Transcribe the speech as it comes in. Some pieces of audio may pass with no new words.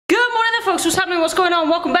folks, what's happening? What's going on?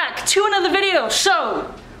 Welcome back to another video.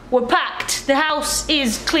 So, we're packed. The house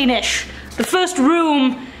is cleanish. The first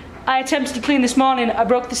room I attempted to clean this morning, I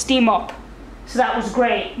broke the steam up. So that was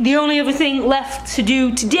great. The only other thing left to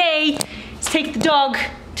do today is take the dog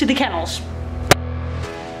to the kennels.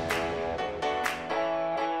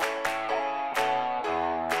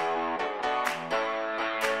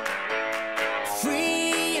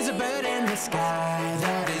 Free as a bird in the sky,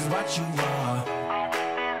 that is what you are.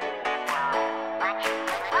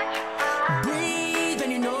 Breathe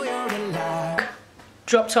and you know you're alive.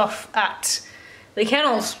 Dropped off at the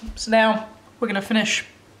kennels. So now we're gonna finish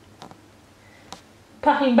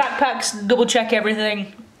packing backpacks, double check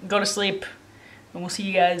everything, go to sleep, and we'll see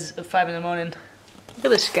you guys at 5 in the morning. Look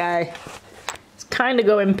at the sky. It's kind of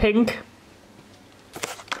going pink.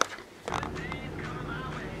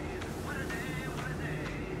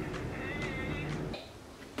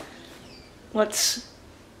 Let's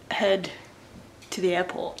head to the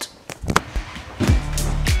airport.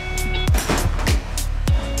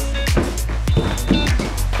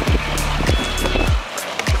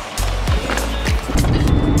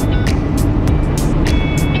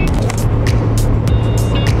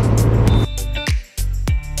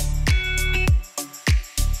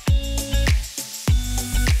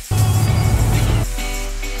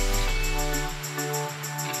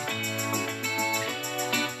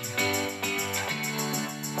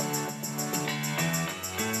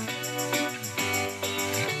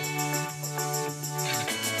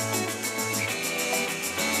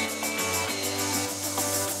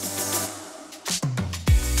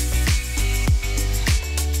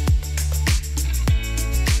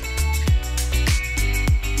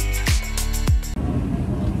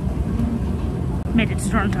 Made it to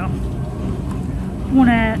Toronto.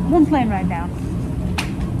 One plane ride down.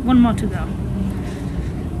 One more to go.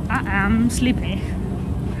 I am sleepy.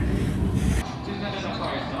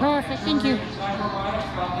 Oh, thank you.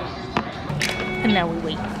 And now we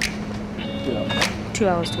wait. 2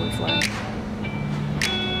 hours till we fly.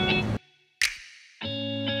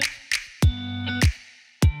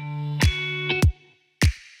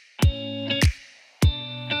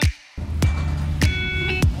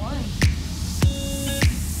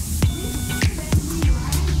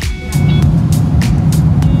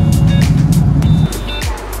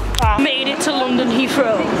 Made it to London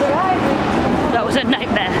Heathrow. That was a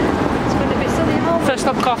nightmare. First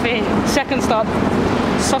stop coffee, second stop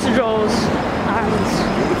sausage rolls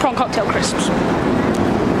and prawn cocktail crisps.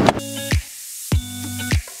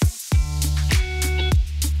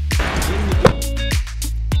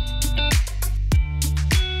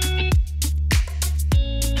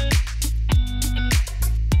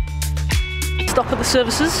 Stop at the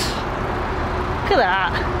services. Look at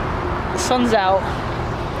that. The sun's out.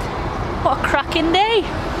 What a cracking day!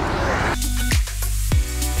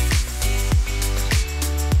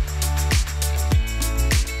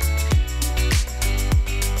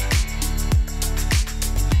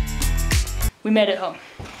 We made it home.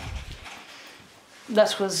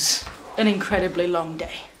 That was an incredibly long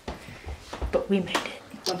day, but we made it.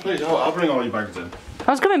 Oh, please, I'll bring all your bags in.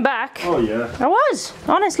 I was coming back. Oh yeah. I was,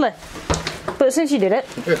 honestly. But since you did it,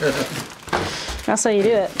 that's how you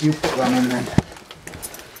do it. You put them in then.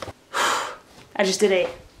 I just did a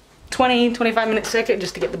 20-25 minute circuit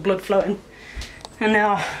just to get the blood flowing. And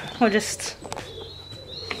now we're just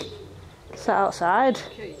sat outside.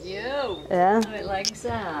 Look at you. Yeah. How it legs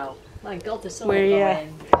out. My God, there's so much We're,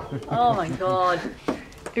 going. Oh my God.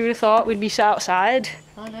 Who would have thought we'd be sat outside?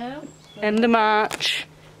 I know. End of March,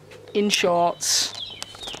 in shorts.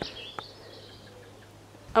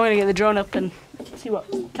 I'm gonna get the drone up and see what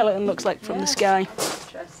Kellerton looks like from the sky.